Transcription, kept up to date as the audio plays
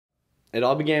It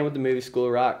all began with the movie School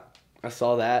of Rock. I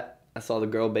saw that. I saw the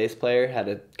girl bass player, had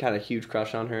a kind of huge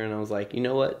crush on her, and I was like, you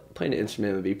know what? Playing an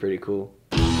instrument would be pretty cool.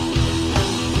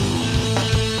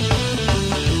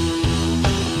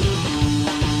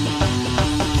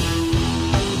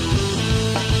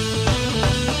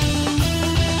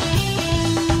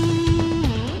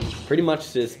 Pretty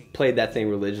much just played that thing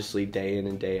religiously day in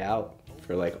and day out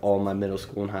for like all my middle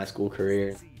school and high school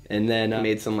career. And then I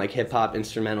made some like hip hop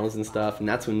instrumentals and stuff, and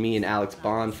that's when me and Alex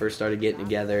Bond first started getting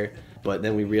together. But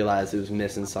then we realized it was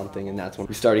missing something, and that's when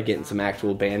we started getting some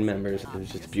actual band members. It was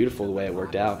just beautiful the way it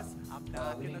worked out.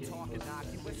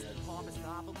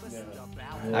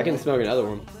 I can smoke another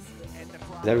one.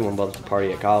 Everyone loves to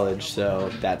party at college, so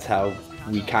that's how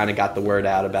we kind of got the word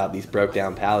out about these Broke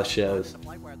Down Palace shows.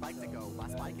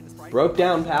 Broke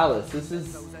Down Palace, this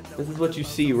is what you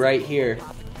see right here.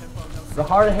 The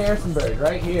heart of Harrisonburg,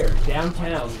 right here,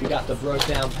 downtown. We got the Broke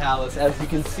Down Palace. As you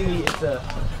can see, it's a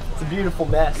beautiful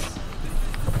mess.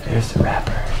 There's the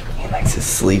rapper. He likes to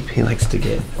sleep. He likes to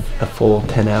get a full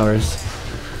 10 hours.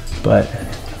 But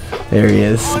there he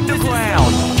is.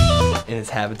 Underground. In his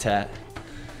habitat.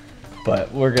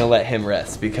 But we're gonna let him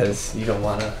rest because you don't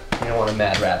want a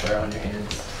mad rapper on your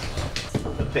hands.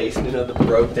 The basement of the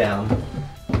Broke Down.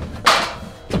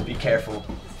 Be careful.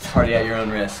 Party at your own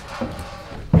risk.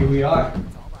 Here we are,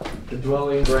 the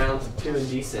dwelling grounds of Too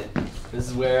Indecent. This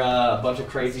is where a bunch of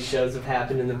crazy shows have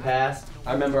happened in the past.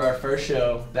 I remember our first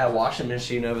show, that washing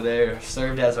machine over there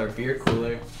served as our beer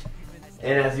cooler.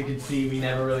 And as you can see, we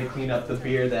never really clean up the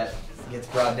beer that gets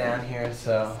brought down here,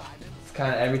 so it's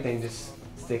kind of everything just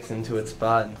sticks into its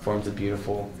spot and forms a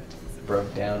beautiful,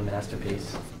 broke down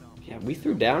masterpiece. Yeah, we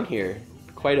threw down here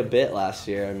quite a bit last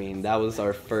year. I mean, that was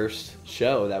our first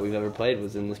show that we've ever played,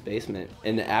 was in this basement.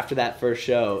 And after that first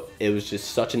show, it was just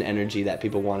such an energy that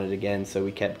people wanted again, so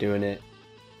we kept doing it.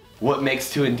 What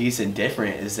makes Too Indecent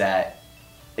different is that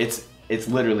it's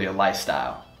literally a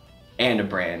lifestyle and a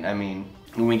brand. I mean,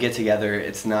 when we get together,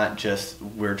 it's not just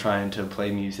we're trying to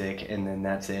play music and then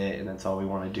that's it and that's all we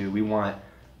want to do. We want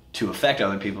to affect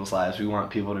other people's lives. We want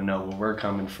people to know where we're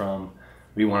coming from.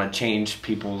 We want to change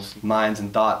people's minds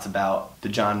and thoughts about the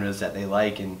genres that they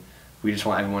like, and we just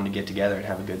want everyone to get together and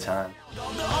have a good time. This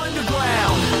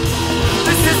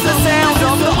is the sound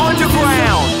of the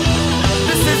underground.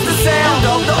 This is the sound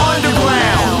of the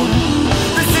underground.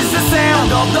 This is the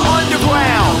sound of the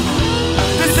underground.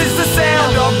 This is the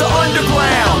sound of the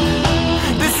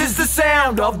underground. This is the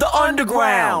sound of the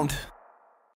underground.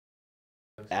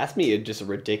 Ask me just a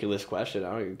ridiculous question.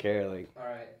 I don't even care. Like, all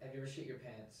right, have you ever shit your pants?